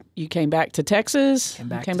 So you came back to Texas. Came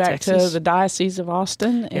back to the Diocese of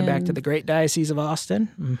Austin. Came back to the great Diocese of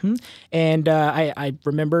Austin. And I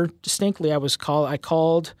remember distinctly. I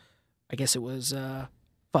called. I guess it was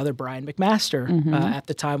Father Brian McMaster. At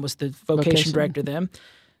the time was the vocation director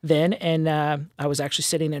then, and I was actually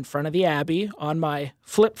sitting in front of the abbey on my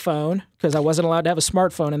flip phone, because I wasn't allowed to have a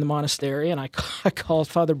smartphone in the monastery. And I called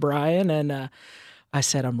Father Brian, and I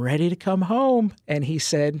said, "I'm ready to come home." And he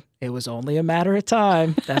said, "It was only a matter of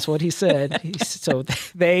time." That's what he said. So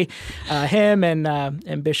him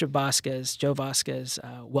and Bishop Vasquez, Joe Vasquez,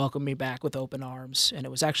 welcomed me back with open arms. And it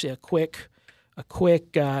was actually a quick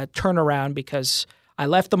turnaround, because I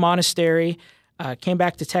left the monastery, came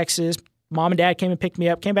back to Texas. Mom and Dad came and picked me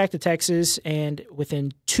up, came back to Texas, and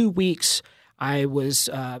within 2 weeks, I was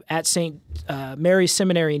at St. Mary's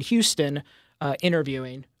Seminary in Houston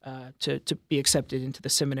interviewing to be accepted into the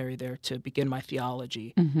seminary there to begin my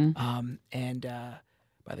theology. And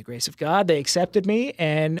by the grace of God, they accepted me.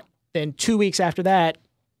 And then 2 weeks after that,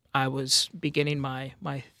 I was beginning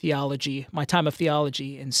my theology, my time of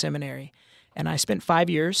theology in seminary. And I spent 5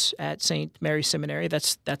 years at St. Mary's Seminary.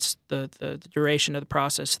 That's the duration of the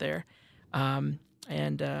process there.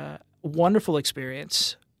 Wonderful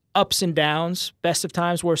experience, ups and downs, best of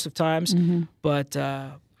times, worst of times. But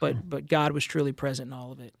God was truly present in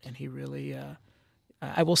all of it. And he really,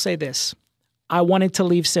 I will say this, I wanted to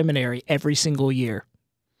leave seminary every single year.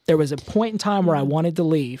 There was a point in time where I wanted to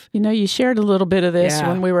leave. You shared a little bit of this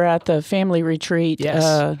when we were at the family retreat.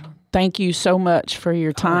 Yes. Thank you so much for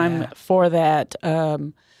your time for that.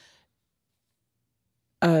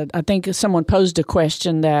 I think someone posed a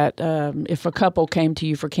question that if a couple came to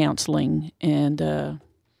you for counseling and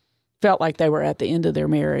felt like they were at the end of their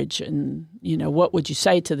marriage, and what would you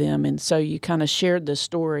say to them? And so you kind of shared the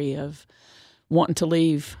story of wanting to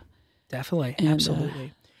leave. Definitely,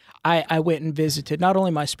 absolutely. I went and visited not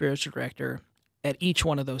only my spiritual director at each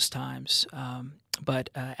one of those times, but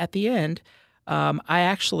at the end,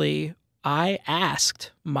 I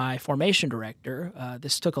asked my formation director.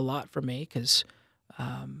 This took a lot for me because,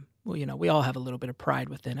 we all have a little bit of pride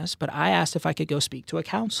within us. But I asked if I could go speak to a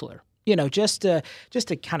counselor. Just to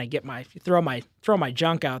kind of get throw my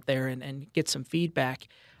junk out there and get some feedback.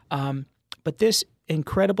 But this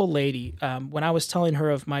incredible lady, when I was telling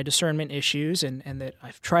her of my discernment issues and that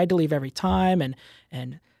I've tried to leave every time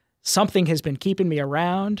and something has been keeping me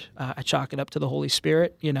around, I chalk it up to the Holy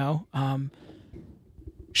Spirit,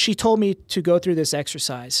 She told me to go through this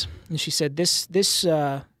exercise, and she said,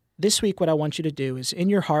 this week what I want you to do is, in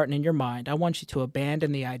your heart and in your mind, I want you to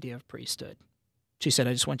abandon the idea of priesthood. She said,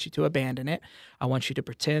 I just want you to abandon it. I want you to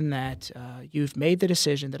pretend that you've made the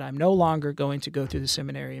decision that I'm no longer going to go through the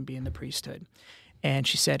seminary and be in the priesthood. And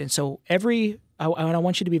she said, and so I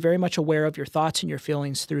want you to be very much aware of your thoughts and your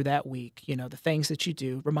feelings through that week. The things that you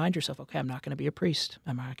do, remind yourself, okay, I'm not going to be a priest.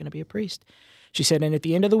 I'm not going to be a priest. She said, and at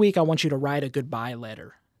the end of the week, I want you to write a goodbye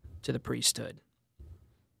letter to the priesthood.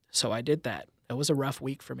 So I did that. It was a rough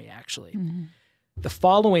week for me, actually. The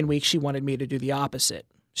following week, she wanted me to do the opposite.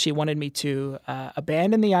 She wanted me to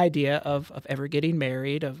abandon the idea of ever getting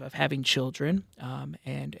married, of having children,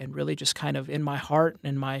 and really just kind of in my heart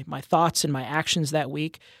and my thoughts and my actions that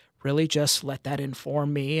week, really just let that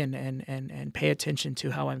inform me and pay attention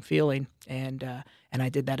to how I'm feeling. And I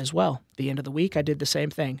did that as well. At the end of the week, I did the same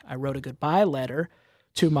thing. I wrote a goodbye letter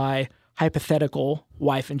to my hypothetical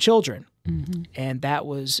wife and children. And that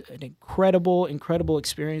was an incredible, incredible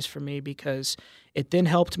experience for me because it then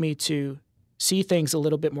helped me to see things a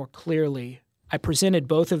little bit more clearly. I presented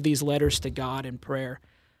both of these letters to God in prayer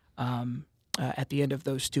at the end of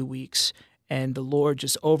those 2 weeks. And the Lord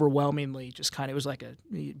just overwhelmingly just kind of, it was like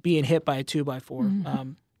being hit by a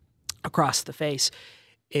 2x4 across the face.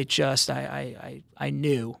 It just, I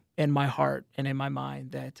knew in my heart and in my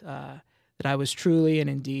mind that I was truly and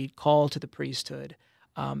indeed called to the priesthood,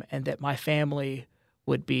 and that my family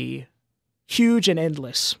would be huge and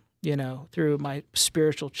endless, through my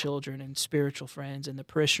spiritual children and spiritual friends and the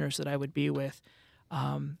parishioners that I would be with.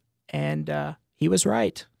 And he was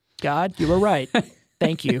right. God, you were right.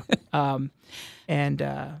 Thank you. And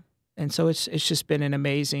so it's just been an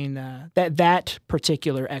amazing, that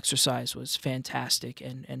particular exercise was fantastic.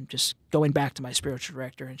 And just going back to my spiritual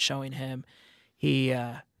director and showing him, he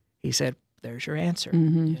said, there's your answer,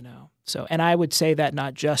 So, and I would say that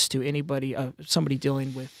not just to anybody, somebody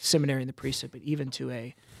dealing with seminary and the priesthood, but even to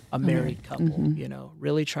a married couple,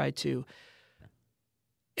 really try to,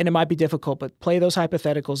 and it might be difficult, but play those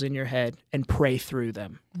hypotheticals in your head and pray through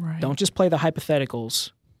them. Right. Don't just play the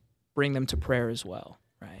hypotheticals, bring them to prayer as well.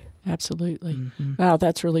 Right. Absolutely. Wow,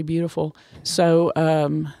 that's really beautiful. So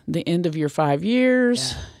the end of your 5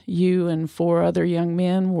 years, you and 4 other young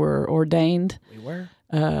men were ordained. We were.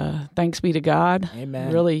 Thanks be to God.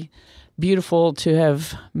 Amen. Really beautiful to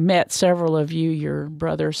have met several of you. Your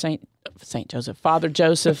brother, Saint Joseph, Father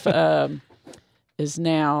Joseph, is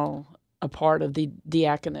now a part of the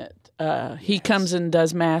diaconate. He comes and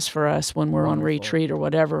does Mass for us when we're on retreat or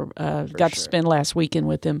whatever. Got to spend last weekend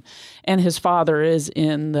with him. And his father is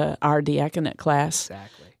in our diaconate class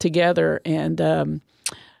together. And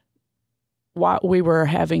while we were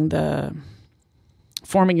having the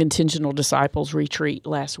Forming Intentional Disciples retreat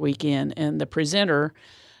last weekend, and the presenter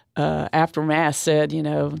after Mass said,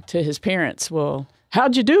 to his parents, well,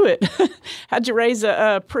 how'd you do it? How'd you raise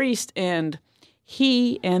a priest? And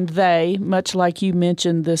he and they, much like you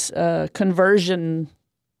mentioned, this conversion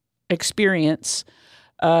experience,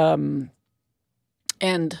 and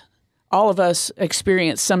all of us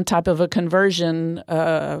experienced some type of a conversion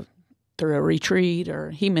through a retreat,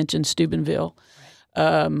 or he mentioned Steubenville,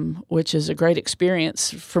 which is a great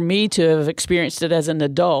experience for me to have experienced it as an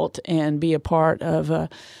adult and be a part of.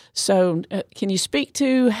 So can you speak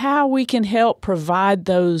to how we can help provide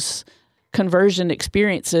those conversion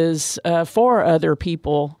experiences for other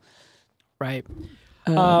people? Right.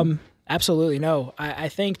 Absolutely. No, I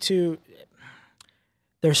think too,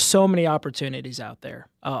 there's so many opportunities out there.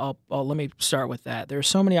 Let me start with that. There's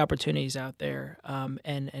so many opportunities out there.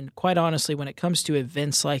 And quite honestly, when it comes to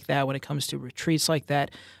events like that, when it comes to retreats like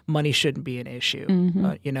that, money shouldn't be an issue.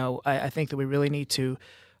 I think that we really need to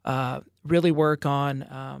really work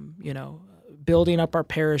on, building up our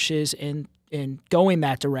parishes in going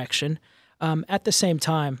that direction. At the same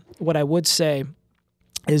time, what I would say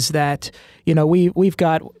is that, we've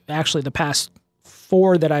got actually the past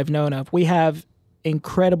 4 that I've known of, we have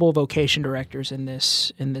incredible vocation directors in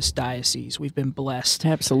this diocese. We've been blessed.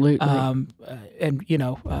 Absolutely.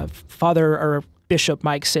 Father or Bishop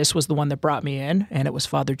Mike Siss was the one that brought me in, and it was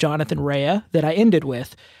Father Jonathan Rea that I ended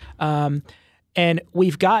with. And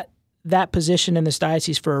we've got that position in this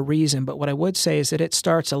diocese for a reason, but what I would say is that it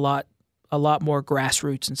starts a lot more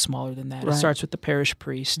grassroots and smaller than that. Right. It starts with the parish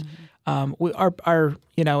priest. I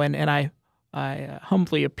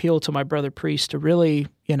humbly appeal to my brother priest to really,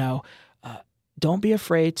 don't be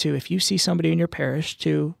afraid to, if you see somebody in your parish,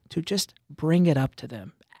 to just bring it up to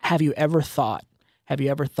them. Have you ever thought?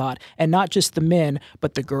 And not just the men,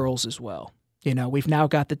 but the girls as well. We've now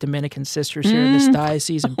got the Dominican sisters here in this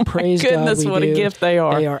diocese, and praise God, what a gift they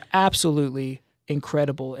are. They are absolutely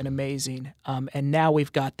incredible and amazing. And now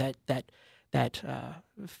we've got that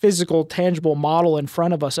physical, tangible model in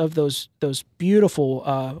front of us of those beautiful,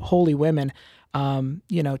 holy women.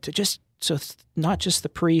 To just, so not just the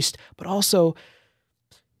priest, but also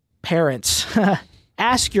parents.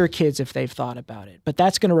 Ask your kids if they've thought about it, but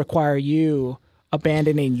that's going to require you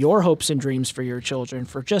abandoning your hopes and dreams for your children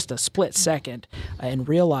for just a split second and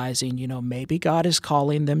realizing, maybe God is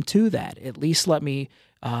calling them to that. At least let me,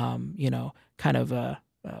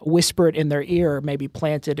 whisper it in their ear, maybe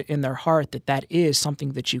plant it in their heart that is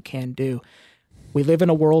something that you can do. We live in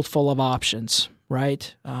a world full of options,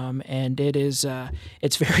 right? And it is,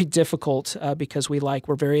 it's very difficult because we're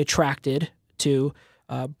very attracted to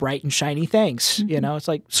bright and shiny things. It's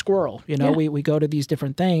like squirrel. We go to these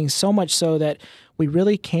different things so much so that we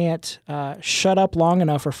really can't shut up long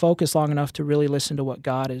enough or focus long enough to really listen to what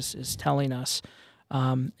God is telling us.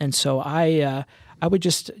 And so I I would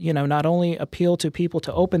just, not only appeal to people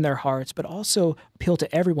to open their hearts, but also appeal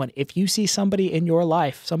to everyone. If you see somebody in your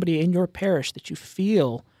life, somebody in your parish that you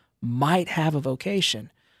feel might have a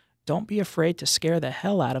vocation, don't be afraid to scare the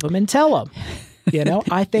hell out of them and tell them.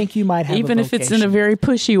 I think you might have even a if it's in a very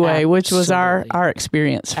pushy way, which was our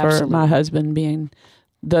experience for Absolutely. my husband being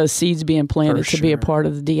the seeds being planted For to be a sure. part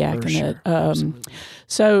of the diaconate. Sure. Absolutely.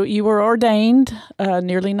 So you were ordained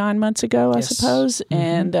nearly 9 months ago, I Yes. suppose,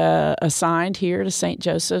 and assigned here to St.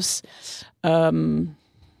 Joseph's.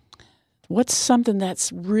 What's something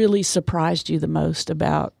that's really surprised you the most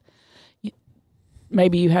about?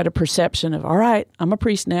 Maybe you had a perception of, all right, I'm a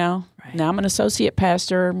priest now. Right. Now I'm an associate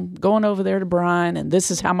pastor. I'm going over there to Bryan, and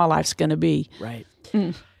this is how my life's going to be. Right.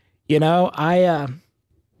 I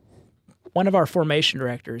one of our formation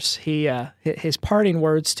directors, his parting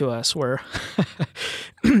words to us were,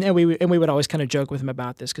 and we would always kind of joke with him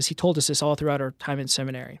about this because he told us this all throughout our time in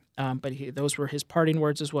seminary. But those were his parting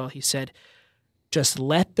words as well. He said, "Just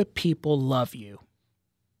let the people love you,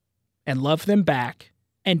 and love them back,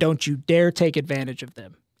 and don't you dare take advantage of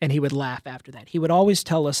them." And he would laugh after that. He would always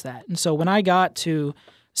tell us that. And so when I got to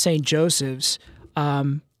St. Joseph's,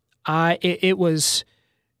 it was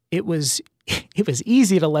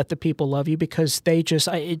easy to let the people love you because they just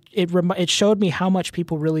it showed me how much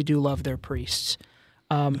people really do love their priests,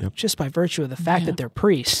 just by virtue of the fact that they're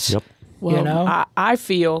priests. Yep. Well, I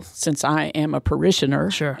feel, since I am a parishioner,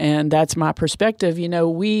 Sure. and that's my perspective,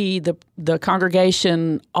 the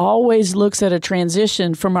congregation always looks at a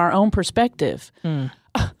transition from our own perspective.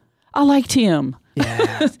 I liked him.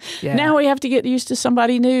 Yeah. Now we have to get used to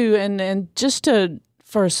somebody new, and just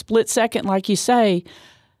for a split second, like you say,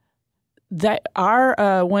 that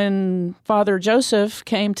when Father Joseph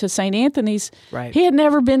came to St. Anthony's, Right. he had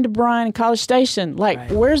never been to Bryan and College Station. Like,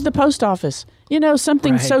 Right. where's the post office?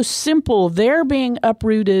 Something Right. so simple. They're being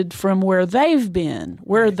uprooted from where they've been,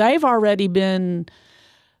 where they've already been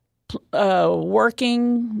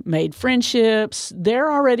working, made friendships. They're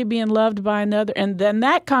already being loved by another. And then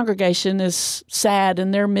that congregation is sad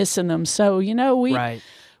and they're missing them. So, Right.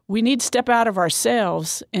 we need to step out of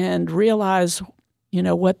ourselves and realize,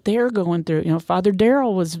 what they're going through. Father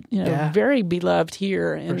Darrell was, very beloved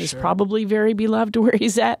here and is sure. probably very beloved where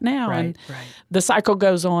he's at now. Right. And Right. the cycle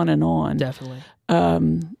goes on and on. Definitely.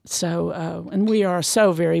 And we are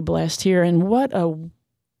so very blessed here. And what a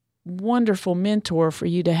wonderful mentor for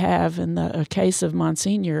you to have in the case of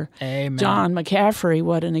Monsignor Amen. John McCaffrey.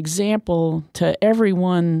 What an example to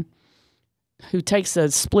everyone who takes a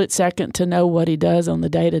split second to know what he does on the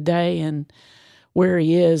day-to-day and where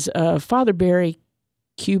he is. Father Barry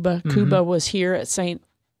Cuba was here at St.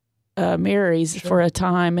 Mary's for a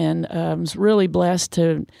time, and was really blessed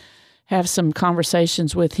to have some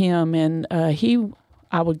conversations with him. And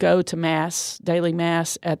I would go to Mass, daily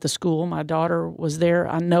Mass at the school. My daughter was there.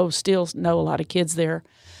 I still know a lot of kids there.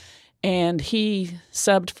 And he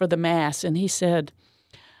subbed for the Mass, and he said,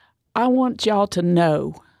 "I want y'all to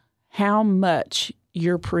know how much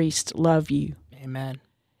your priests love you." Amen.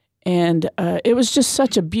 And it was just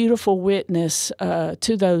such a beautiful witness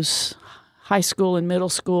to those high school and middle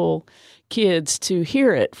school kids to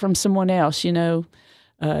hear it from someone else. Your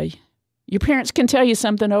parents can tell you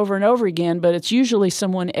something over and over again, but it's usually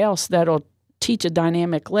someone else that'll teach a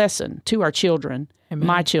dynamic lesson to our children, Amen.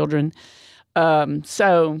 my children.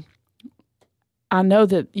 So I know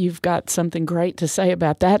that you've got something great to say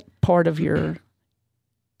about that part of your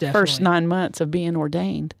first Definitely. 9 months of being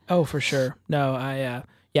ordained. Oh, for sure. No,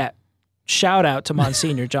 shout out to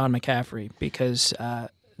Monsignor John McCaffrey because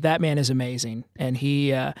that man is amazing. And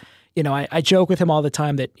he, I joke with him all the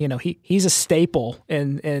time that, he's a staple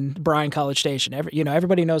in Bryan College Station.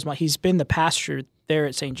 Everybody knows he's been the pastor there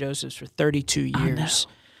at St. Joseph's for 32 years,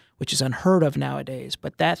 which is unheard of nowadays.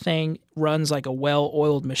 But that thing runs like a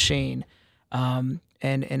well-oiled machine. And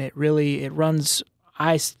it runs,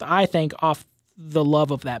 I think, off the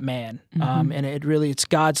love of that man. And it's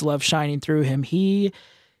God's love shining through him.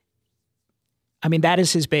 That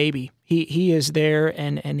is his baby. He is there,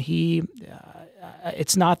 and he.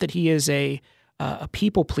 It's not that he is a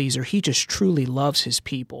people pleaser. He just truly loves his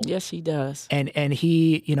people. Yes, he does. And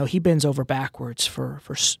he bends over backwards for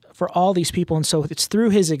all these people. And so it's through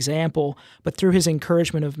his example, but through his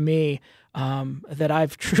encouragement of me, that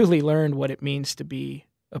I've truly learned what it means to be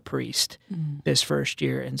a priest this first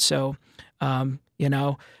year. And so,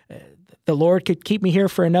 the Lord could keep me here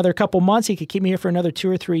for another couple months. He could keep me here for another 2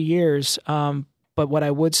 or 3 years. But what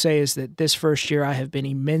I would say is that this first year I have been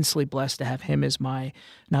immensely blessed to have him as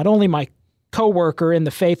not only my co-worker in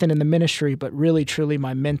the faith and in the ministry, but really, truly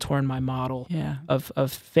my mentor and my model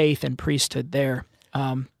of faith and priesthood there.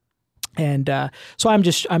 And so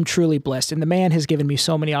I'm truly blessed. And the man has given me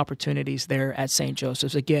so many opportunities there at St.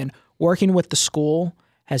 Joseph's. Again, working with the school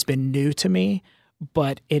has been new to me,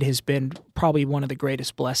 but it has been probably one of the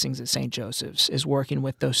greatest blessings at St. Joseph's is working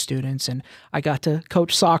with those students. And I got to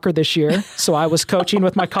coach soccer this year, so I was coaching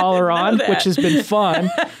with my collar on, which has been fun.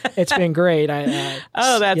 It's been great.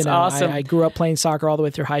 That's awesome. I grew up playing soccer all the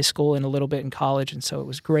way through high school and a little bit in college, and so it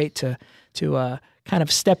was great to kind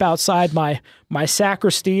of step outside my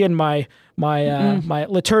sacristy and my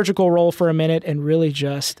liturgical role for a minute and really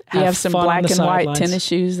just have some fun black and white sidelines. tennis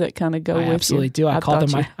shoes that kind of go with you. I absolutely do. I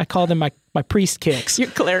call them my priest kicks. Your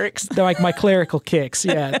clerics. They're like my clerical kicks.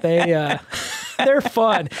 Yeah, they're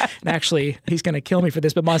fun. And actually, he's going to kill me for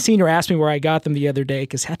this, but Monsignor asked me where I got them the other day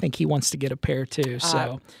because I think he wants to get a pair too.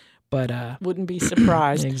 So, wouldn't be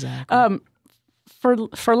surprised. Exactly.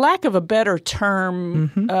 For lack of a better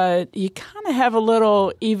term, you kind of have a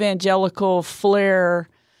little evangelical flair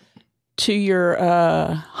to your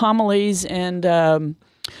homilies, and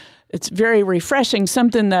it's very refreshing,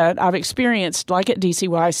 something that I've experienced like at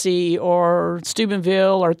DCYC or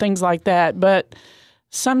Steubenville or things like that, but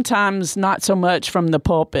sometimes not so much from the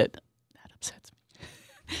pulpit. That upsets me.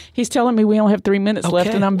 He's telling me we only have 3 minutes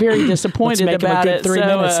left, and I'm very disappointed about it. 3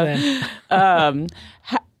 minutes then.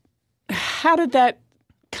 How did that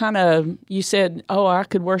kind of, you said, I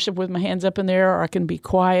could worship with my hands up in the air or I can be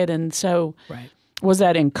quiet. And so was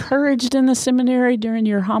that encouraged in the seminary during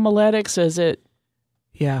your homiletics?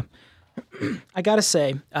 Yeah. I got to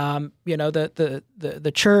say,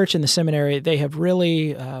 the church and the seminary, they have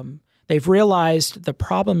really, they've realized the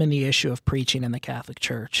problem and the issue of preaching in the Catholic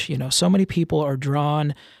Church. So many people are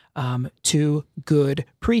drawn to good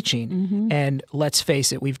preaching. And let's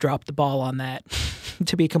face it, we've dropped the ball on that,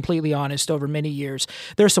 to be completely honest, over many years.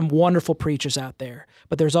 There's some wonderful preachers out there,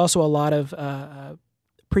 but there's also a lot of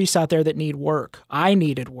priests out there that need work. I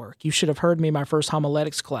needed work. You should have heard me in my first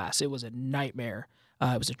homiletics class. It was a nightmare.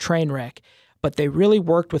 It was a train wreck. But they really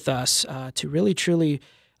worked with us to really, truly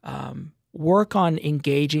work on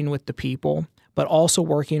engaging with the people, but also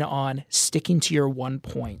working on sticking to your one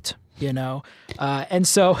point. And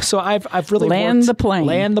so I've really land the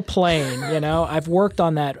plane. I've worked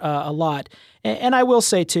on that a lot, and I will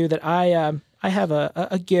say too that I have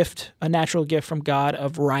a gift, a natural gift from God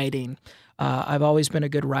of writing. I've always been a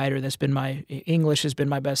good writer. English has been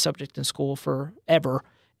my best subject in school forever,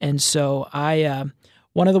 and so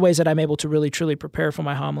one of the ways that I'm able to really truly prepare for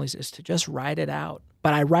my homilies is to just write it out.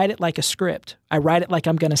 But I write it like a script. I write it like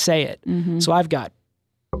I'm going to say it. So I've got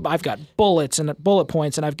bullets and bullet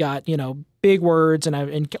points, and I've got, big words and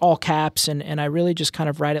in all caps, and I really just kind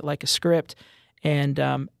of write it like a script.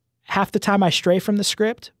 And half the time I stray from the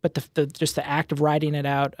script, but just the act of writing it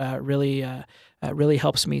out really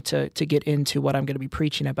helps me to get into what I'm going to be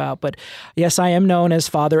preaching about. But yes, I am known as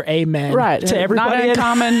Father Amen. Right. To everybody. Not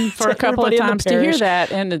uncommon for a couple of times to hear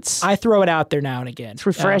that, and I throw it out there now and again. It's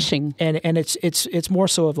refreshing. And it's more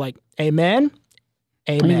so of like Amen.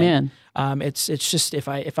 Amen. It's just if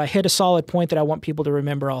I hit a solid point that I want people to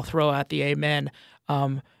remember, I'll throw out the amen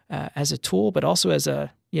as a tool, but also as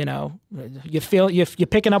a you feel you're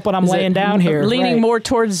picking up what I'm laying down here. Leaning more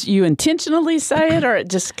towards you intentionally say it, or it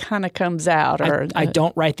just kind of comes out. Or I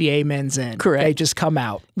don't write the amens in. Correct. They just come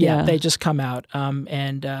out. Yeah, they just come out.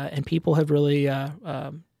 And people have really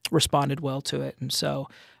responded well to it, and so.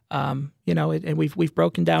 And we've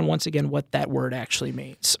broken down once again what that word actually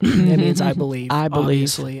means. It means I believe,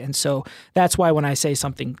 obviously. And so that's why when I say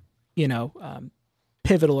something,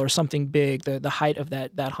 pivotal or something big, the height of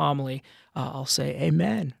that homily, I'll say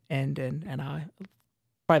amen. And I,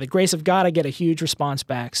 by the grace of God, I get a huge response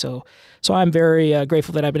back. So I'm very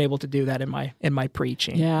grateful that I've been able to do that in my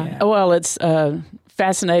preaching. Yeah. Well, it's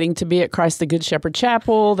fascinating to be at Christ the Good Shepherd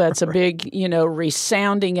Chapel. That's a big,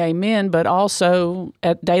 resounding amen, but also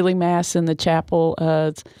at daily mass in the chapel,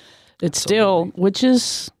 it's still, which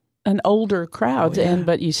is an older crowd,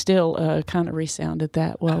 but you still kind of resounded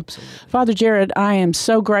that. Well, absolutely. Father Jared, I am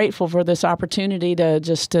so grateful for this opportunity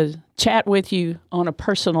to chat with you on a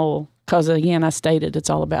personal, because again, I stated it's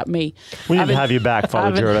all about me. We need to have you back,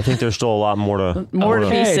 Father Jared. I think there's still a lot more to be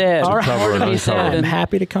said. More to be said. I'm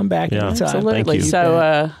happy to come back anytime. Absolutely. Thank you.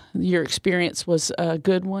 So your experience was a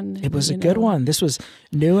good one. It was a good one. This was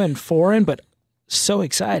new and foreign, but so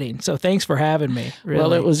exciting. So thanks for having me. Really.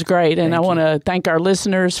 Well, it was great. And I want to thank our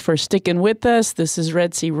listeners for sticking with us. This is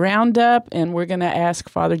Red Sea Roundup, and we're going to ask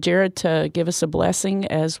Father Jared to give us a blessing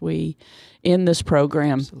as we end this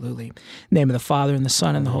program. Absolutely. In the name of the Father, and the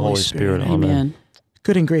Son, and the Holy Spirit. Amen.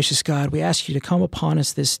 Good and gracious God, we ask you to come upon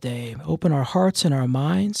us this day. Open our hearts and our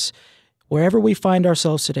minds. Wherever we find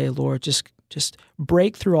ourselves today, Lord, just just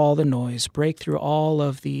break through all the noise, break through all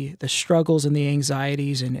of the struggles and the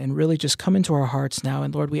anxieties, and really just come into our hearts now.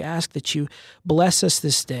 And Lord, we ask that you bless us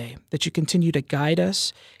this day, that you continue to guide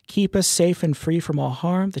us, keep us safe and free from all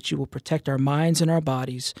harm, that you will protect our minds and our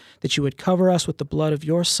bodies, that you would cover us with the blood of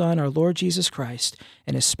your Son, our Lord Jesus Christ,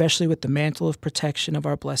 and especially with the mantle of protection of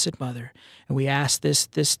our Blessed Mother. And we ask this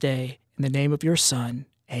day in the name of your Son.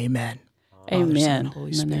 Amen. Amen. Father, Son, Holy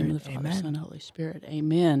In the Spirit. name of the Father, Amen. Son, Holy Spirit.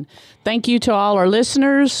 Amen. Thank you to all our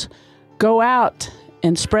listeners. Go out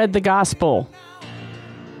and spread the gospel.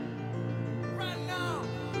 Right now.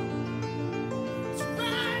 It's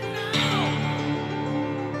right now.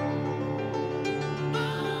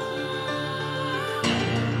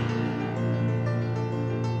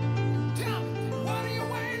 Tell me, what are you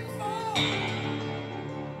waiting for?